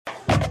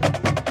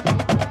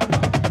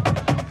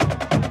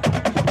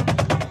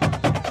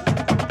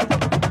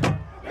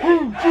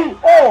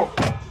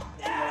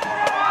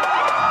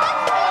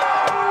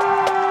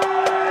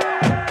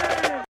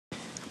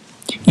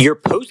Your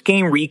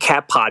post-game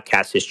recap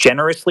podcast is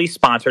generously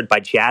sponsored by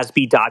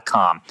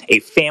Jassby.com,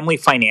 a family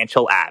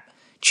financial app.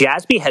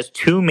 Jassby has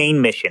two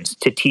main missions: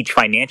 to teach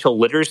financial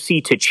literacy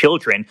to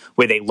children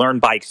where they learn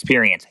by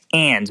experience,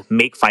 and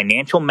make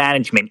financial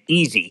management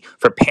easy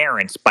for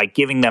parents by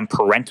giving them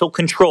parental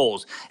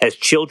controls as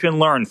children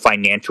learn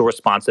financial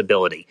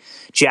responsibility.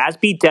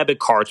 Jassby debit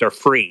cards are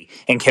free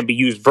and can be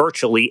used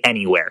virtually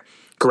anywhere.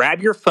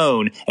 Grab your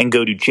phone and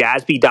go to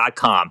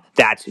Jassby.com.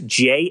 That's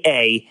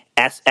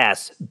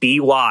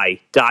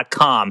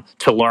JASSBY.com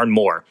to learn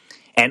more.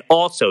 And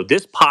also,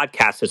 this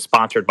podcast is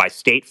sponsored by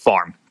State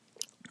Farm.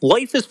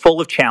 Life is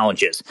full of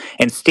challenges,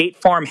 and State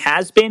Farm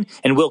has been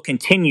and will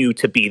continue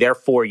to be there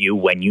for you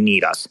when you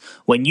need us.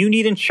 When you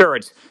need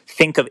insurance,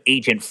 think of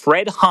Agent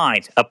Fred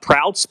Hines, a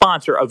proud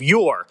sponsor of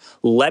your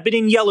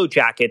Lebanon Yellow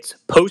Jackets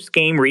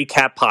post-game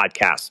recap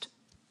podcast.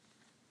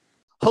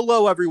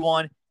 Hello,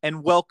 everyone,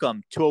 and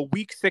welcome to a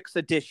Week 6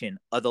 edition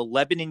of the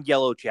Lebanon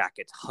Yellow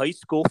Jackets high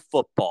school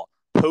football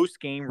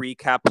post-game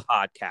recap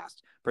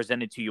podcast,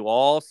 presented to you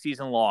all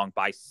season long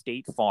by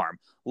State Farm.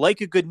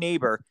 Like a good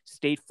neighbor,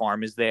 State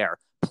Farm is there.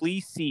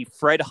 Please see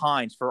Fred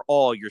Hines for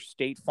all your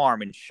State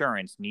Farm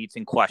insurance needs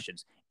and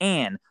questions.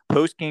 And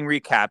post-game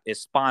recap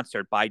is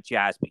sponsored by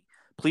Jassby.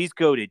 Please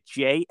go to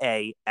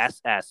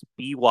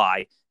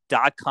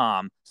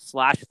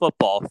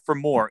jassby.com/football for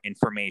more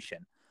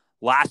information.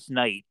 Last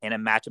night, in a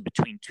matchup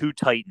between two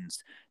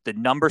Titans, the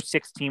number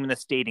 6 team in the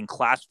state in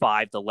Class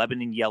 5, the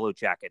Lebanon Yellow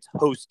Jackets,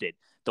 hosted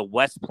the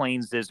West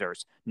Plains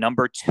Zizzers,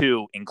 number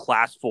 2 in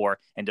Class 4,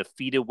 and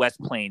defeated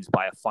West Plains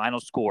by a final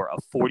score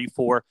of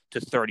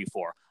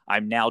 44-34.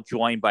 I'm now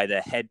joined by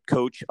the head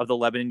coach of the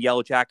Lebanon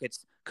Yellow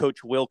Jackets,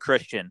 Coach Will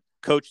Christian.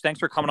 Coach, thanks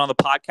for coming on the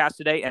podcast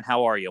today, and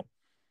how are you?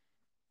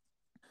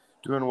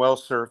 Doing well,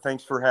 sir.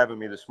 Thanks for having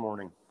me this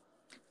morning.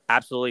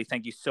 Absolutely.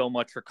 Thank you so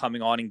much for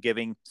coming on and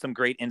giving some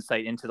great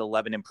insight into the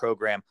Lebanon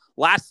program.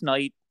 Last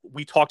night,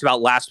 we talked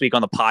about last week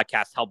on the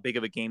podcast how big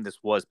of a game this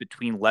was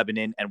between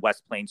Lebanon and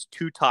West Plains,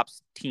 two top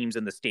teams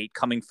in the state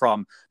coming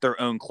from their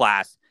own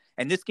class.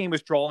 And this game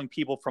was drawing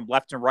people from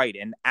left and right.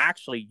 And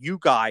actually, you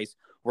guys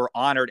were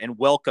honored and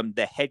welcomed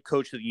the head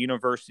coach of the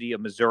University of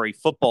Missouri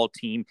football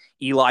team,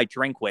 Eli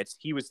Drinkwitz.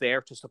 He was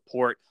there to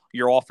support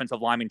your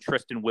offensive lineman,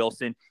 Tristan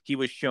Wilson. He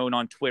was shown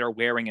on Twitter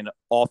wearing an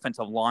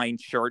offensive line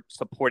shirt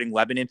supporting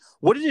Lebanon.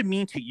 What did it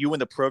mean to you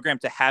and the program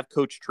to have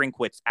Coach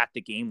Drinkwitz at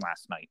the game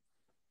last night?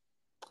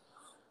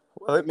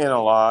 Well, it meant a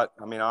lot.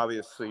 I mean,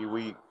 obviously,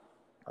 we,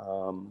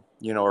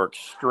 are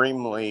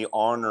extremely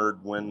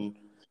honored when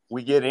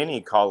we get any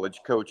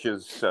college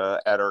coaches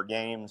at our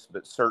games,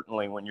 but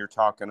certainly when you're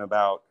talking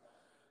about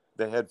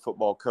the head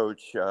football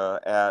coach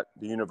at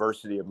the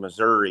University of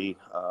Missouri,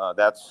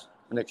 that's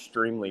an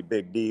extremely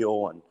big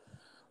deal, and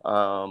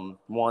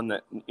one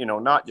that,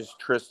 not just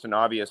Tristan,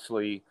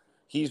 obviously,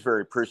 he's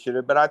very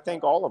appreciative, but I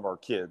think all of our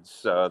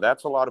kids,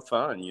 that's a lot of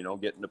fun,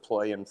 getting to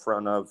play in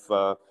front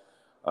of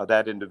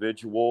that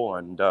individual.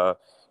 And,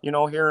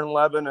 here in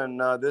Lebanon,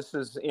 this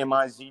is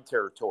MIZ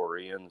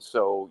territory. And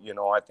so,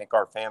 I think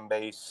our fan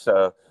base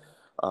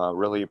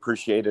really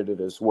appreciated it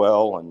as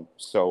well. And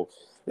so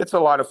it's a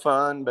lot of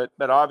fun, but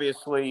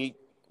obviously,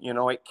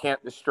 it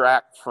can't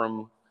distract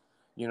from,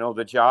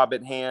 the job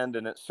at hand,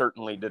 and it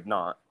certainly did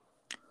not.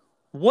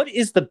 What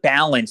is the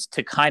balance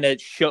to kind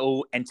of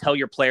show and tell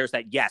your players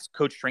that, yes,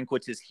 Coach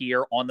Drinkwitz is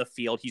here on the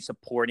field. He's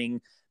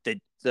supporting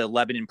the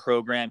Lebanon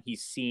program.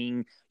 He's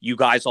seeing you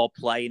guys all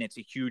play, and it's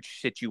a huge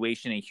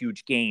situation, a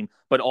huge game.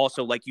 But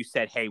also, like you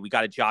said, hey, we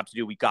got a job to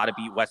do. We got to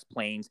beat West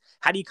Plains.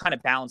 How do you kind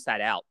of balance that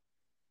out?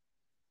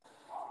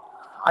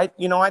 I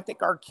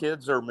think our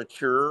kids are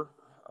mature.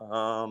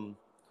 I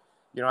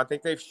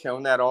think they've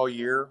shown that all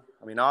year.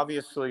 I mean,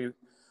 obviously,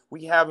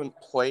 we haven't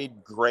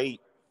played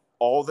great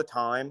all the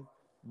time,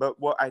 but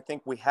what I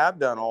think we have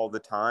done all the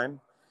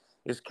time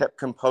is kept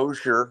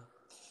composure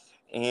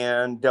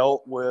and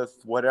dealt with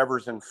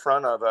whatever's in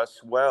front of us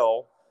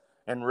well,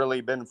 and really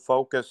been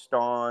focused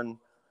on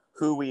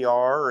who we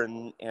are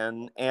and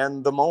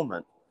the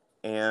moment,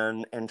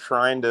 and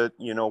trying to,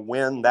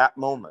 win that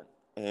moment.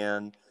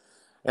 And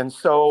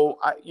so,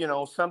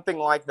 something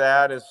like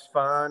that is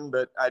fun,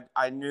 but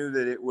I knew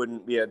that it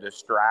wouldn't be a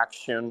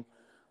distraction.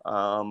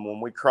 When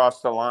we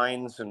cross the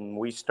lines and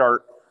we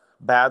start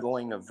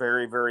battling a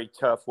very, very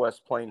tough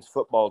West Plains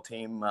football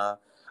team,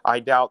 I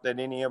doubt that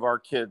any of our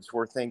kids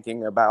were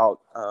thinking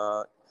about,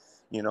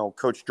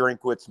 Coach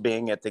Drinkwitz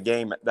being at the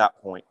game at that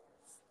point.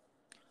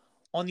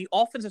 On the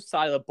offensive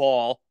side of the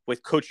ball,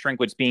 with Coach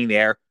Drinkwitz being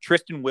there,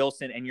 Tristan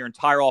Wilson and your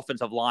entire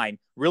offensive line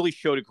really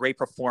showed a great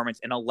performance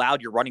and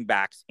allowed your running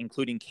backs,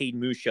 including Cade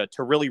Musha,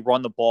 to really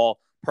run the ball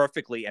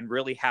perfectly and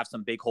really have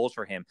some big holes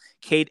for him.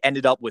 Cade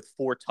ended up with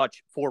 4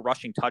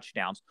 rushing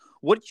touchdowns.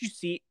 What did you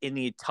see in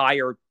the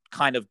entire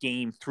kind of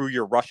game through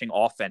your rushing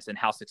offense and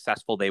how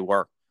successful they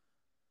were?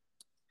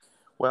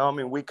 Well, I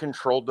mean, we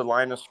controlled the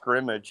line of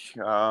scrimmage,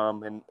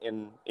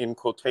 in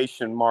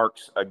quotation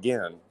marks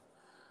again.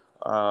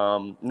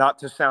 Not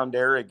to sound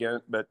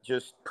arrogant, but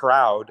just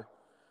proud.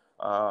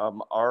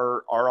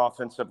 Our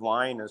offensive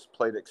line has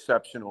played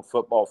exceptional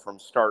football from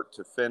start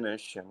to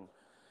finish, and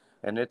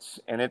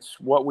it's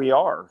what we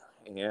are.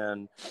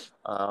 And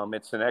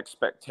it's an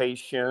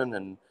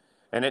expectation,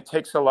 and it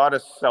takes a lot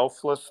of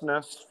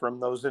selflessness from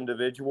those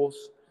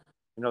individuals.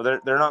 They're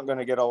not going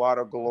to get a lot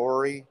of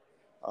glory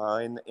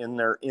in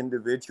their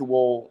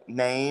individual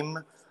name,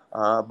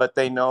 but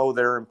they know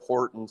their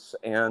importance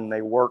and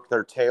they work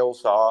their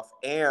tails off,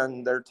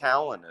 and they're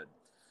talented.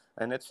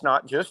 And it's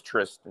not just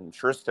Tristan.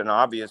 Tristan,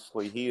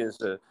 obviously, he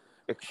is a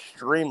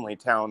extremely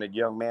talented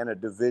young man, a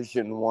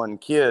Division I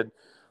kid.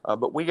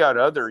 But we got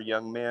other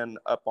young men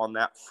up on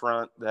that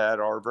front that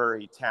are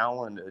very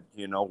talented,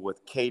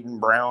 with Caden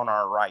Brown,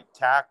 our right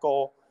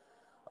tackle,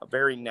 a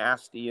very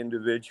nasty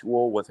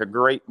individual with a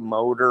great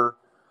motor.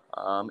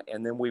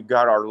 And then we've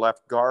got our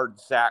left guard,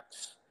 Zach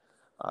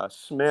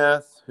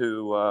Smith,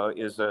 who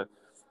is a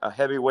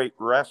heavyweight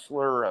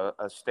wrestler,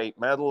 a state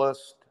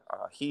medalist.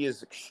 He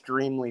is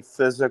extremely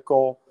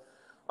physical.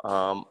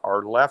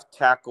 Our left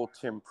tackle,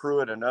 Tim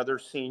Pruitt, another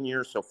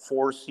senior, so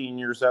 4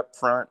 seniors up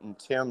front, and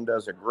Tim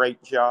does a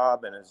great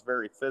job and is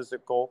very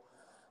physical.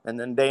 And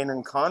then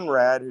Danon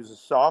Conrad, who's a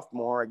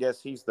sophomore, I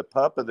guess he's the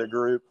pup of the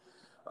group,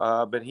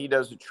 but he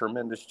does a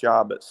tremendous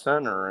job at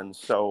center. And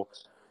so,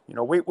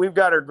 we've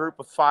got a group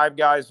of 5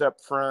 guys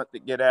up front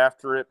that get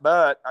after it.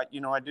 But,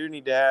 I do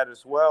need to add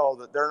as well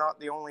that they're not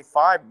the only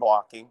 5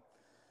 blocking.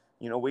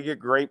 We get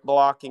great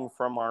blocking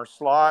from our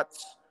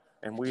slots,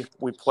 and we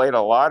played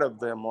a lot of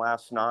them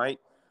last night.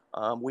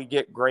 We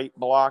get great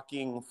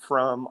blocking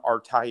from our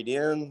tight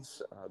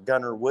ends,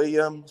 Gunnar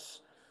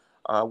Williams.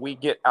 We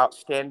get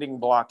outstanding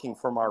blocking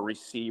from our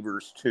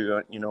receivers,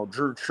 too.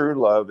 Drew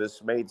Truelove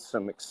has made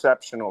some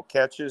exceptional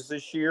catches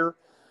this year,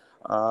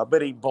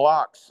 but he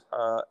blocks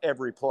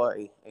every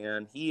play,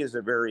 and he is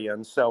a very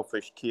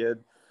unselfish kid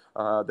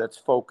that's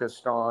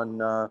focused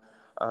on,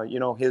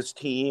 his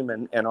team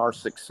and our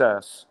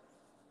success.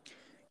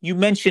 You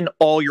mentioned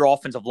all your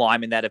offensive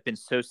linemen that have been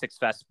so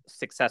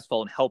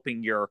successful in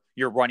helping your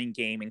running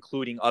game,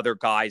 including other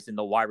guys in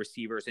the wide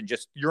receivers and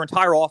just your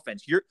entire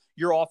offense.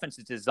 Your offense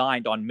is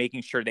designed on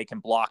making sure they can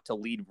block to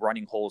lead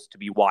running holes to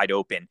be wide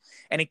open.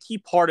 And a key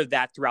part of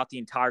that throughout the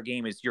entire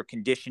game is your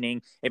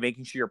conditioning and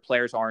making sure your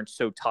players aren't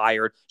so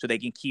tired so they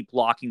can keep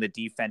blocking the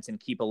defense and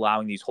keep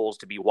allowing these holes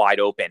to be wide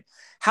open.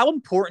 How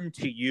important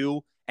to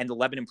you and the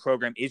Lebanon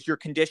program is your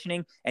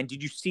conditioning? And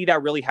did you see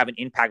that really have an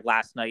impact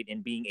last night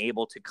in being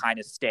able to kind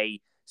of stay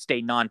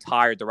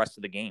non-tired the rest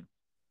of the game?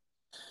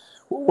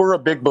 We're a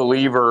big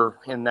believer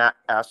in that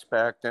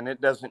aspect, and it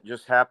doesn't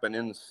just happen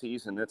in the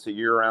season. It's a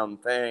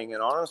year-round thing.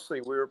 And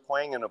honestly, we were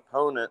playing an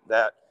opponent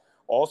that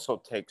also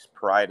takes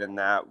pride in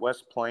that.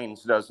 West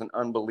Plains does an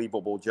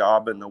unbelievable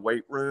job in the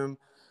weight room,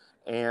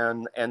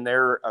 and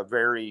they're a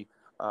very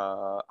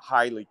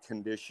highly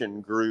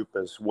conditioned group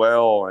as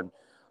well. And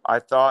I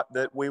thought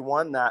that we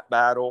won that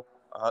battle,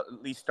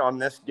 at least on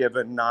this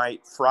given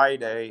night,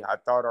 Friday. I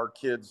thought our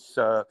kids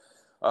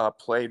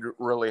played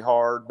really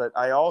hard, but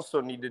I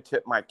also need to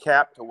tip my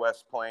cap to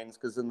West Plains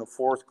because in the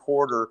fourth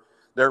quarter,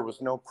 there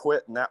was no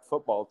quit in that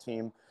football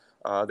team.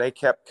 They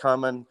kept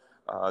coming.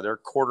 Their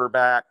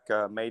quarterback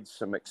made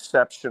some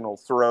exceptional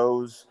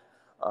throws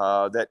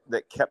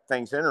that kept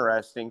things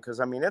interesting because,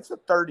 it's a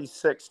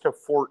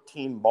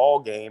 36-14 ball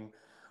game.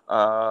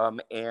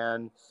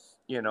 And,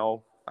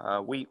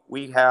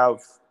 we have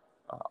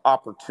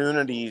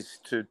opportunities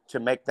to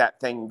make that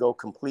thing go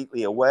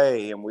completely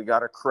away, and we got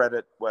to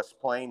credit West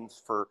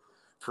Plains for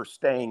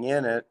staying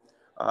in it.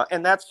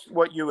 And that's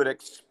what you would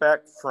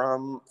expect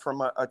from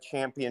a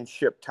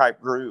championship type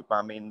group.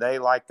 They,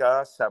 like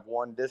us, have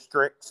won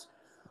districts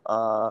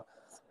a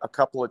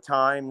couple of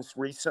times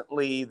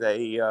recently.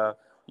 They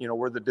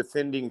were the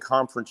defending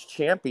conference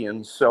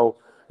champions, so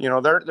they're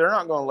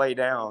not going to lay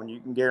down.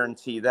 You can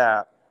guarantee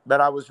that. But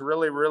I was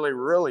really, really,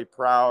 really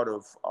proud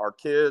of our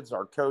kids,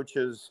 our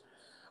coaches,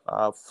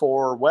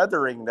 for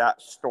weathering that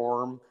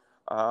storm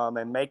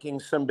and making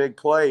some big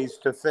plays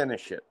to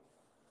finish it.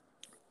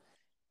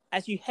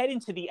 As you head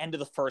into the end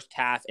of the first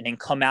half and then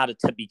come out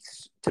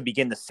to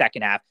begin the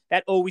second half,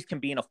 that always can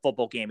be in a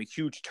football game a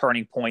huge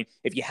turning point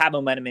if you have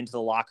momentum into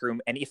the locker room.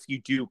 And if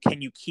you do,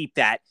 can you keep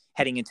that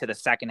heading into the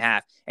second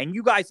half? And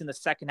you guys in the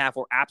second half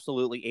were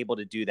absolutely able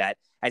to do that.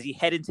 As you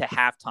head into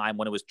halftime,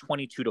 when it was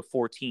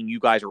 22-14, you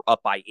guys are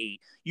up by 8.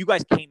 You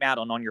guys came out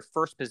on your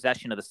first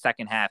possession of the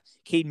second half.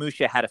 Cade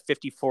Musha had a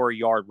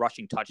 54-yard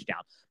rushing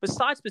touchdown.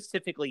 Besides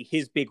specifically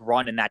his big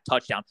run in that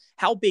touchdown,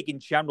 how big in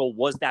general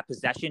was that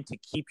possession to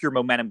keep your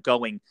momentum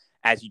going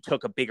as you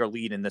took a bigger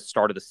lead in the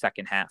start of the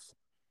second half?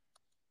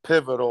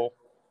 Pivotal,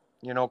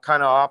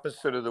 kind of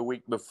opposite of the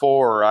week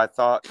before. I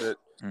thought that,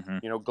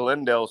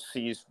 Glendale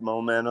seized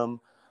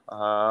momentum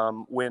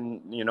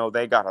when,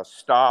 they got a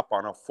stop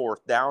on a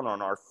fourth down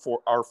on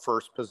our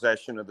first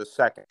possession of the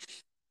second.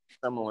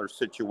 Similar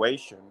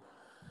situation.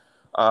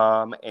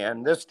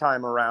 And this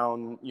time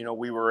around,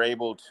 we were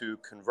able to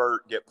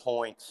convert, get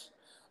points,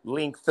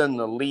 lengthen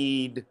the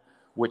lead,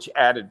 which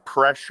added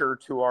pressure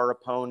to our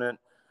opponent.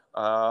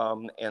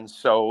 And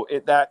so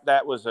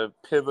that was a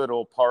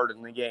pivotal part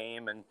in the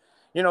game. And,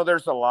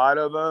 there's a lot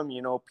of them.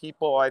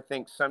 People, I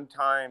think,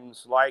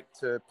 sometimes like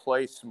to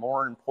place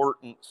more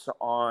importance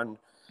on,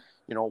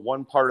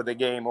 one part of the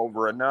game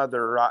over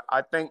another.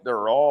 I think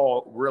they're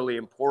all really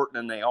important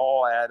and they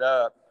all add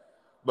up.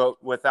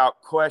 But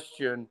without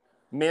question,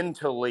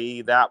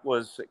 mentally, that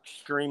was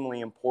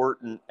extremely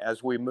important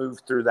as we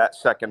moved through that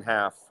second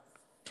half.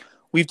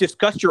 We've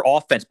discussed your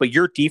offense, but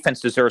your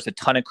defense deserves a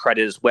ton of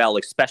credit as well,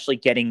 especially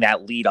getting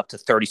that lead up to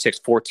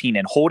 36-14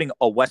 and holding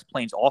a West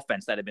Plains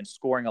offense that had been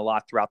scoring a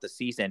lot throughout the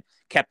season,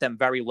 kept them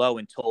very low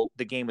until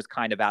the game was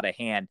kind of out of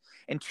hand.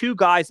 And two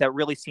guys that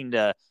really seemed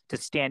to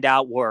stand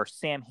out were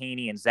Sam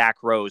Haney and Zach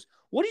Rose.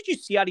 What did you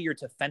see out of your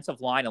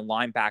defensive line and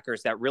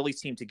linebackers that really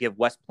seemed to give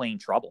West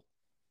Plains trouble?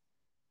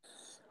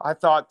 I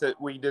thought that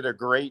we did a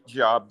great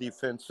job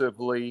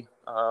defensively.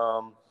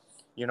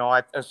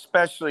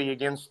 Especially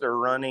against their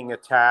running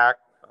attack.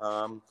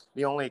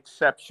 The only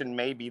exception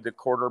may be the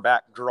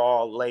quarterback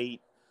draw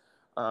late.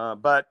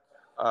 But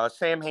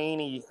Sam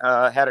Haney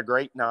had a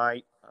great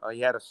night. He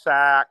had a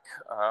sack.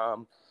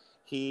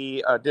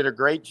 He did a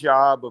great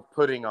job of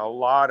putting a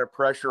lot of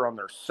pressure on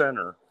their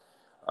center.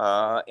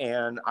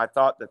 And I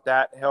thought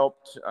that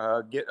helped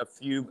get a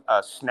few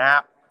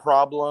snap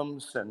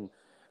problems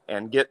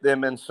and get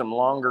them in some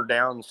longer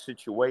down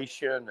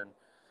situation.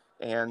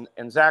 And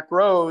Zach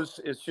Rose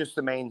is just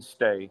a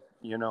mainstay.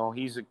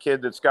 He's a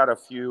kid that's got a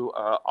few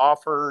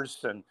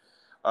offers, and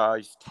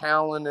he's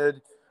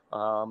talented,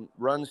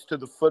 runs to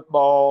the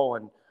football,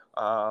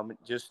 and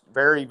just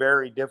very,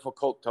 very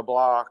difficult to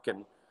block.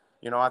 And,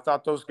 I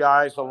thought those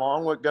guys,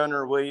 along with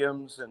Gunnar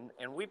Williams,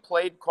 and we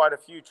played quite a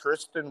few.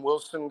 Tristan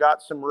Wilson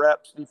got some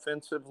reps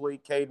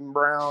defensively, Caden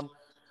Brown,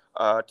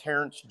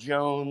 Terrence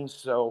Jones.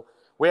 So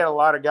we had a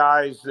lot of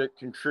guys that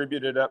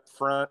contributed up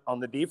front on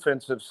the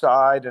defensive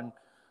side, and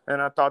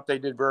I thought they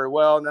did very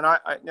well. And then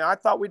I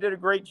thought we did a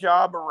great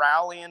job of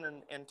rallying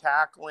and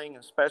tackling,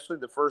 especially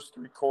the first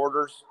three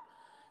quarters.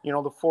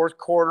 The fourth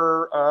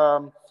quarter,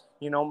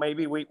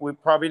 maybe we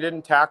probably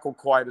didn't tackle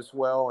quite as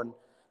well.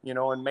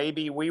 And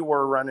maybe we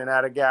were running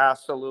out of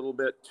gas a little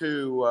bit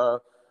too,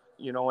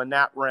 in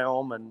that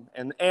realm.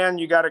 And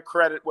you got to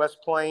credit West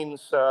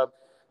Plains,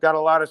 got a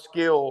lot of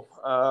skill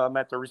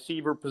at the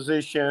receiver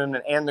position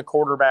and the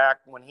quarterback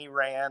when he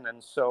ran.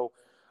 And so,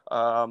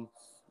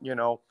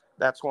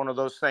 that's one of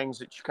those things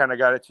that you kind of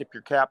got to tip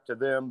your cap to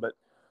them.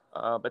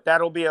 But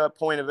that'll be a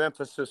point of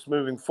emphasis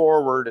moving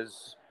forward,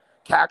 is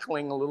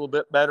tackling a little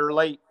bit better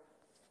late.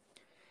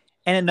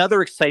 And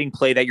another exciting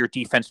play that your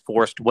defense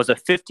forced was a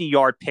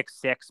 50-yard pick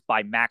six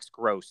by Max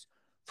Gross.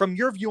 From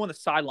your view on the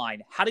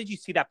sideline, how did you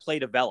see that play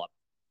develop?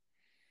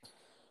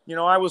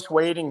 I was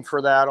waiting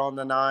for that on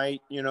the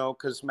night,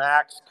 because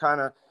Max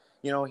kind of,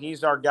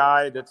 he's our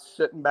guy that's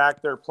sitting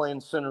back there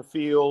playing center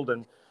field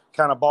and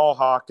kind of ball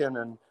hawking.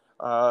 And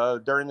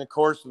during the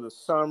course of the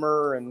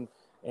summer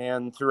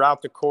and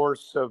throughout the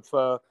course of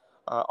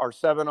our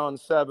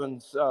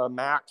 7-on-7s,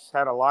 Max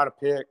had a lot of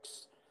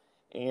picks.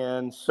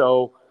 And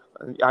so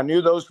I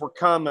knew those were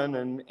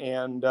coming,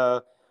 and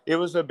it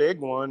was a big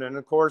one. And,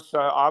 of course,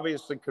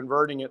 obviously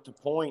converting it to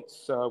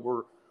points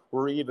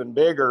were even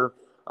bigger.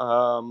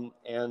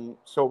 And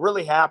so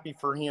really happy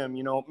for him.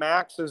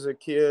 Max is a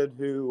kid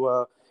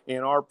who in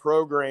our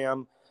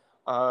program,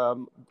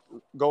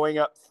 going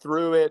up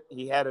through it,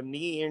 he had a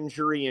knee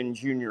injury in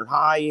junior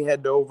high he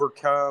had to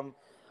overcome.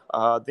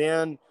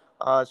 Then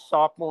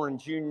sophomore and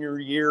junior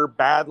year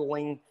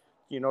battling,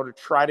 to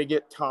try to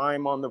get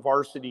time on the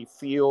varsity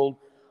field.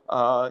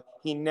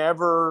 He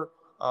never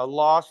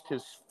lost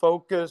his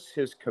focus,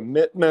 his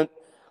commitment.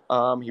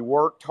 He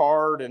worked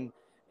hard,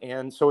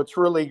 and so it's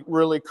really,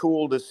 really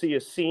cool to see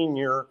a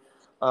senior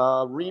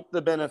reap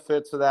the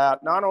benefits of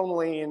that, not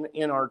only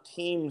in our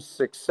team's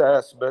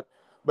success,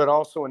 but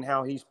also in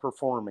how he's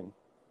performing.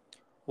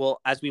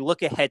 Well, as we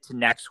look ahead to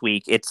next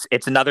week,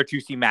 it's another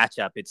juicy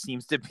matchup. It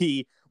seems to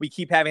be, we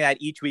keep having that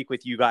each week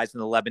with you guys in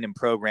the Lebanon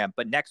program.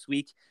 But next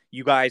week,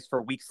 you guys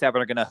for week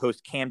 7 are going to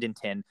host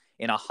Camdenton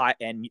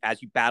and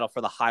as you battle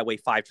for the Highway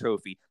 5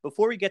 trophy.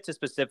 Before we get to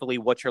specifically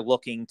what you're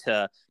looking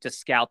to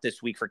scout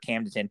this week for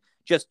Camdenton,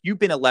 just you've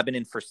been at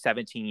Lebanon for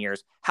 17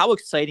 years. How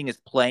exciting is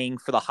playing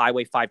for the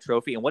Highway 5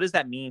 trophy, and what does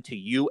that mean to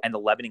you and the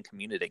Lebanon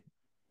community?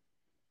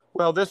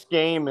 Well, this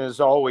game is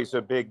always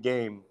a big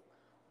game.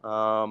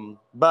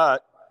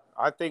 But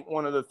I think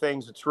one of the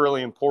things that's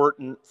really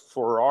important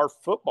for our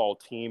football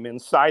team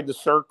inside the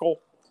circle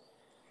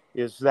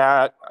is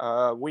that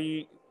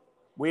we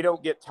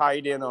don't get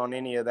tied in on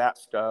any of that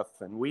stuff,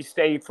 and we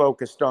stay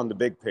focused on the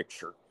big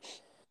picture.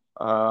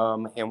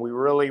 And we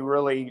really,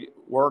 really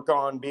work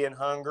on being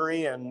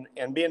hungry and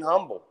being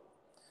humble.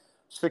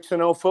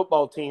 6-0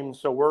 football team,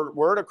 so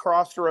we're at a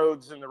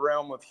crossroads in the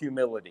realm of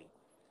humility.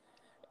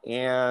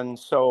 And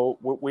so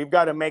we've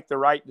got to make the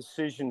right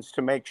decisions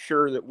to make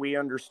sure that we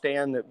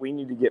understand that we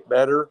need to get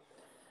better,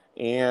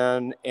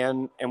 and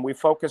we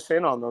focus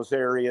in on those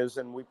areas,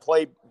 and we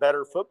play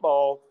better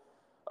football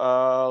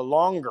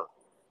longer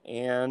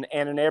and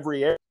in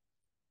every area.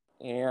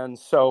 And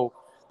so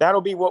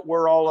that'll be what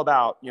we're all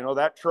about.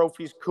 That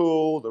trophy's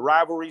cool. The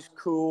rivalry's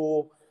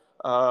cool.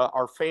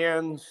 Our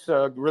fans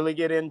really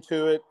get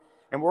into it.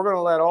 And we're going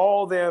to let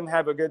all of them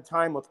have a good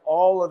time with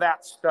all of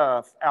that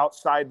stuff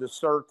outside the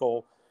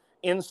circle.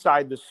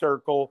 inside the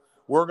circle,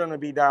 we're going to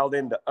be dialed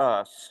into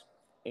us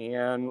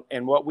and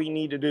what we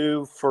need to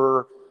do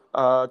for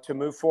to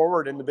move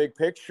forward in the big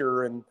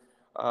picture and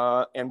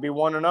be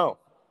 1-0.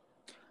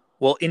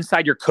 Well,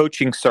 inside your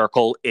coaching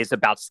circle is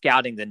about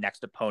scouting the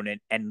next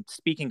opponent. And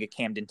speaking of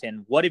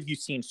Camdenton, what have you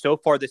seen so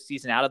far this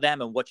season out of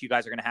them and what you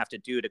guys are going to have to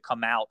do to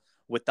come out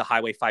with the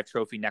Highway 5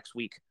 trophy next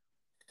week?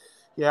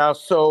 Yeah,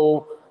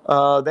 so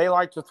they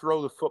like to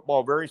throw the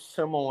football very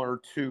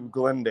similar to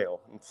Glendale.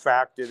 In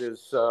fact, it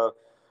is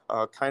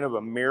kind of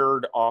a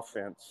mirrored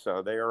offense.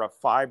 They are a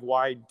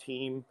 5-wide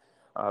team.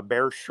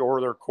 Bear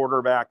Shore, their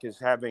quarterback, is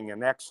having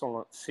an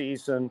excellent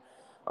season.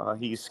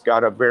 He's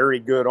got a very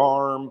good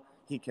arm.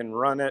 He can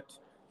run it.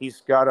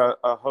 He's got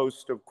a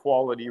host of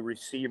quality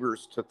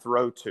receivers to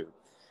throw to.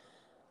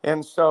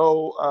 And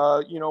so,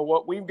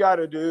 what we've got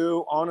to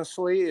do,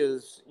 honestly,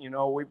 is,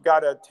 we've got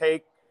to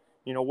take,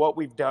 what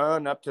we've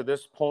done up to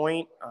this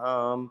point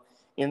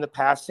in the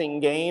passing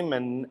game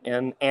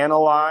and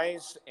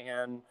analyze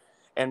and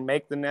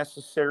make the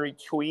necessary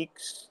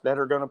tweaks that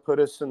are going to put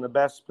us in the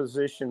best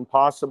position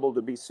possible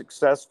to be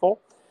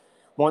successful.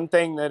 One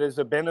thing that is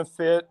a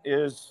benefit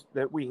is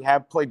that we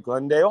have played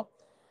Glendale.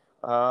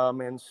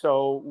 And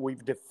so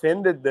we've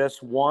defended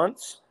this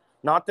once.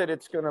 Not that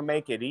it's going to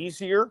make it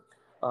easier,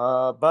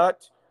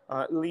 but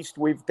at least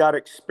we've got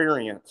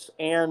experience.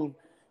 And,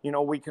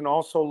 we can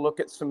also look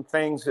at some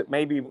things that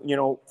maybe,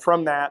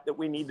 from that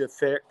we need to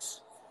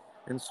fix.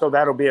 And so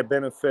that'll be a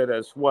benefit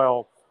as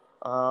well.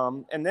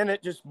 And then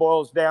it just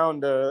boils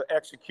down to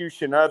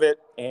execution of it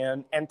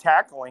and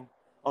tackling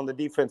on the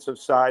defensive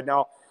side.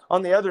 Now,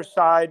 on the other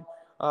side,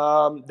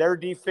 their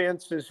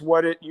defense is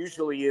what it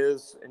usually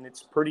is, and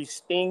it's pretty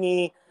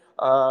stingy.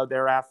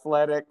 They're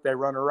athletic. They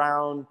run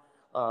around.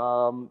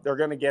 They're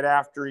going to get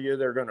after you.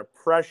 They're going to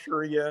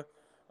pressure you.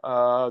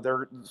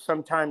 They're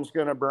sometimes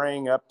going to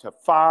bring up to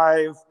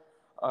 5.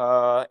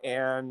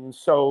 And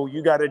so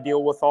you got to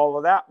deal with all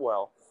of that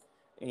well.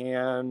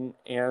 And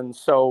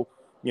so,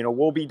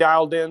 we'll be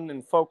dialed in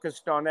and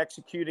focused on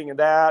executing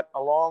that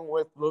along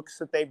with looks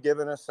that they've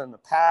given us in the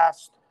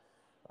past.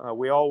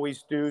 We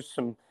always do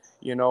some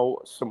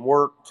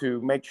work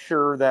to make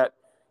sure that,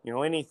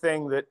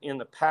 anything that in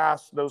the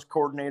past those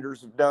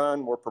coordinators have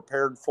done, we're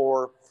prepared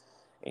for.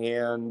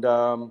 And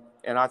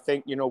I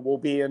think, we'll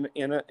be in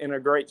a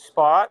great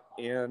spot,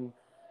 and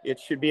it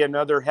should be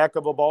another heck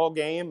of a ball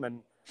game. And,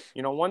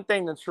 one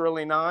thing that's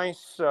really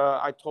nice,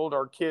 I told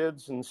our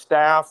kids and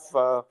staff,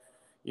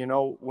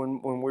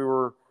 when we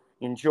were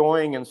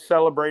enjoying and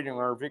celebrating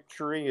our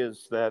victory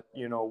is that,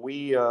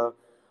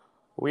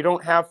 we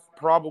don't have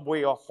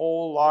probably a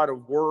whole lot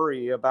of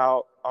worry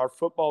about our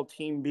football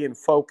team being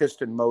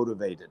focused and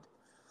motivated.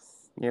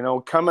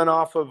 Coming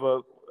off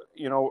of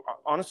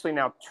honestly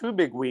now 2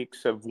 big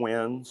weeks of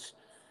wins,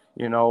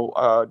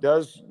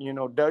 does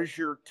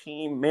your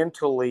team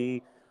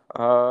mentally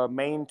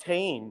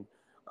maintain?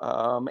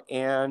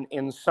 And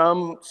in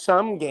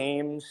some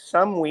games,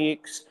 some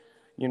weeks,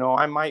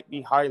 I might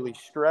be highly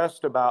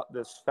stressed about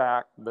this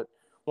fact, but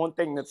one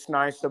thing that's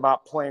nice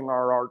about playing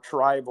our arch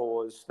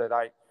rival is that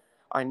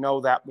I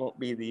know that won't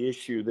be the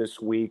issue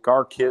this week.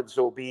 Our kids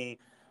will be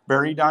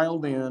very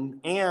dialed in.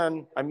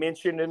 And I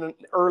mentioned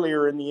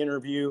earlier in the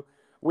interview,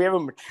 we have a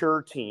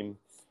mature team.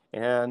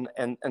 And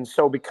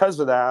so because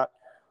of that,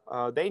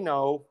 they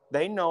know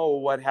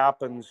what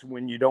happens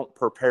when you don't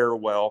prepare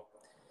well.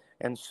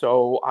 And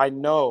so I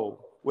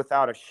know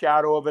without a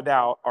shadow of a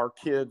doubt, our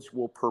kids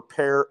will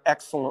prepare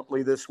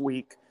excellently this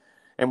week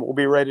and we'll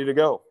be ready to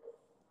go.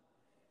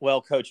 Well,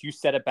 Coach, you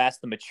said it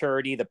best, the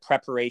maturity, the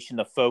preparation,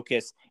 the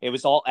focus. It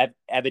was all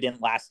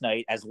evident last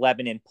night as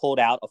Lebanon pulled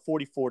out a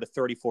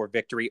 44-34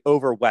 victory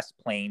over West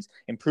Plains,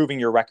 improving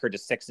your record to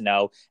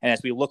 6-0. And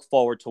as we look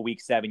forward to Week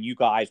 7, you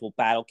guys will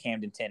battle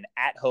Camdenton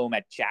at home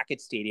at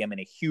Jacket Stadium in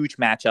a huge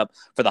matchup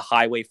for the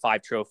Highway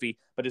 5 trophy.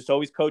 But as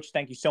always, Coach,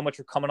 thank you so much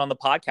for coming on the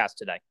podcast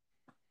today.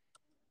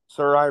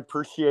 Sir, I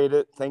appreciate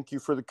it. Thank you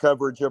for the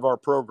coverage of our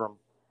program.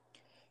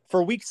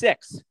 For Week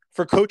 6,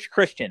 for Coach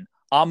Christian,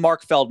 I'm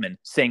Mark Feldman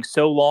saying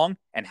so long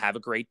and have a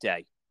great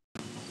day.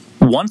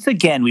 Once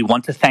again, we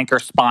want to thank our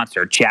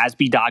sponsor,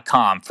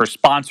 Jassby.com, for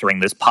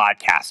sponsoring this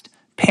podcast.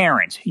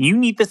 Parents, you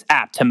need this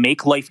app to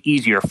make life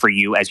easier for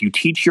you as you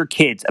teach your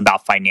kids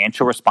about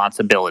financial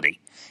responsibility.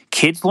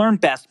 Kids learn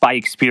best by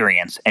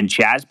experience, and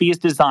Jassby is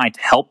designed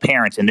to help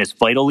parents in this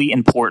vitally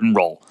important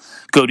role.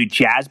 Go to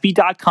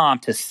Jassby.com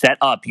to set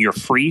up your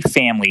free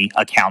family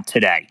account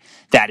today.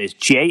 That is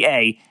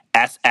JASSBY.com.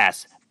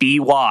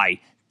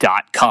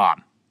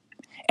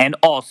 And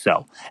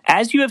also,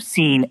 as you have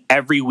seen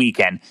every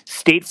weekend,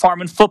 State Farm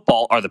and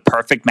football are the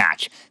perfect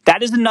match.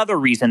 That is another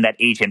reason that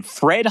agent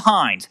Fred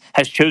Hines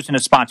has chosen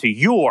to sponsor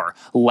your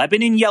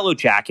Lebanon Yellow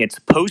Jackets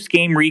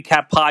post-game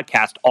recap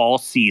podcast all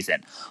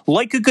season.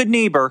 Like a good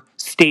neighbor,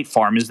 State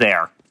Farm is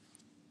there.